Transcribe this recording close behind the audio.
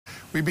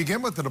We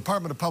begin with the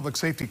Department of Public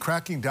Safety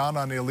cracking down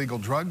on illegal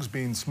drugs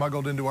being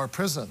smuggled into our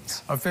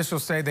prisons.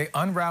 Officials say they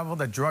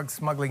unraveled a drug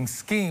smuggling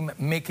scheme,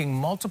 making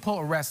multiple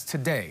arrests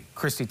today.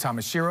 Christy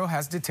Tomashiro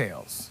has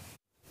details.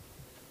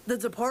 The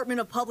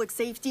Department of Public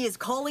Safety is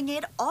calling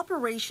it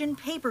Operation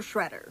Paper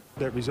Shredder.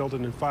 That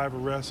resulted in 5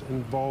 arrests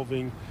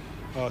involving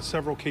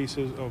several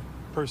cases of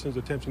persons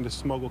attempting to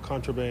smuggle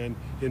contraband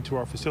into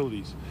our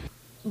facilities.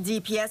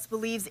 DPS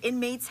believes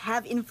inmates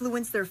have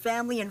influenced their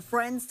family and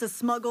friends to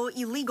smuggle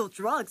illegal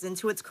drugs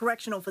into its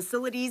correctional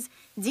facilities.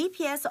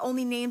 DPS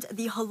only named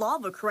the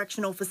Halava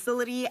Correctional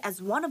Facility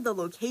as one of the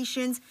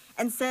locations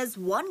and says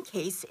one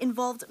case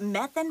involved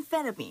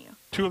methamphetamine.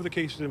 2 of the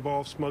cases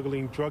involved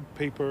smuggling drug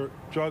paper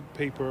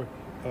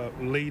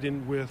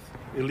laden with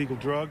illegal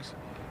drugs.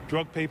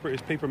 Drug paper is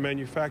paper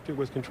manufactured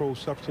with controlled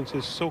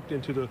substances soaked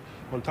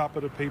on top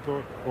of the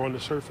paper or on the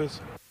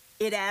surface.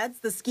 It adds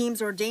the schemes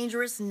are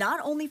dangerous not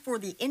only for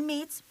the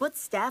inmates, but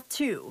staff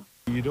too.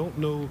 You don't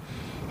know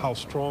how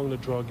strong the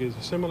drug is,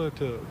 similar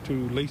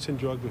to lacing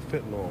drugs with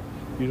fentanyl.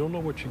 You don't know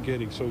what you're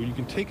getting, so you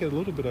can take a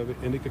little bit of it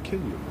and it could kill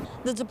you.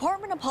 The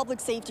Department of Public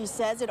Safety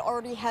says it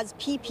already has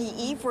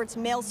PPE for its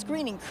mail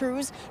screening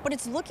crews, but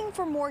it's looking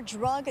for more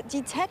drug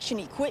detection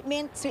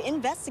equipment to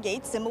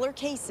investigate similar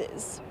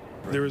cases.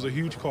 There is a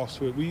huge cost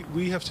to it.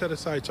 We have set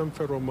aside some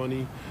federal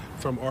money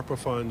from ARPA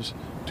funds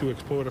to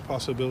explore the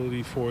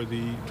possibility for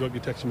the drug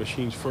detection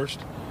machines first,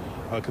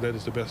 because that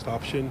is the best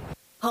option.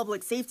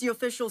 Public safety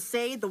officials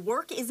say the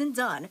work isn't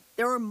done.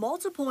 There are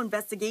multiple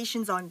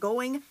investigations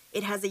ongoing.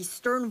 It has a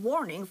stern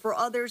warning for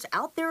others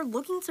out there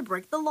looking to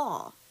break the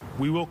law.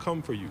 We will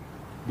come for you.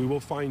 We will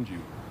find you.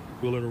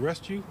 We'll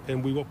arrest you,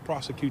 and we will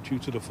prosecute you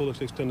to the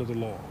fullest extent of the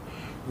law,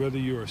 whether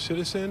you're a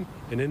citizen,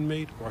 an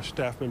inmate, or a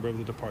staff member of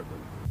the department.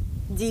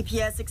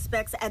 DPS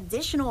expects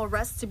additional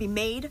arrests to be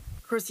made.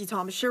 Christy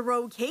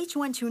Tomashiro,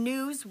 KHON2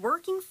 News,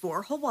 working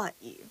for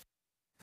Hawaii.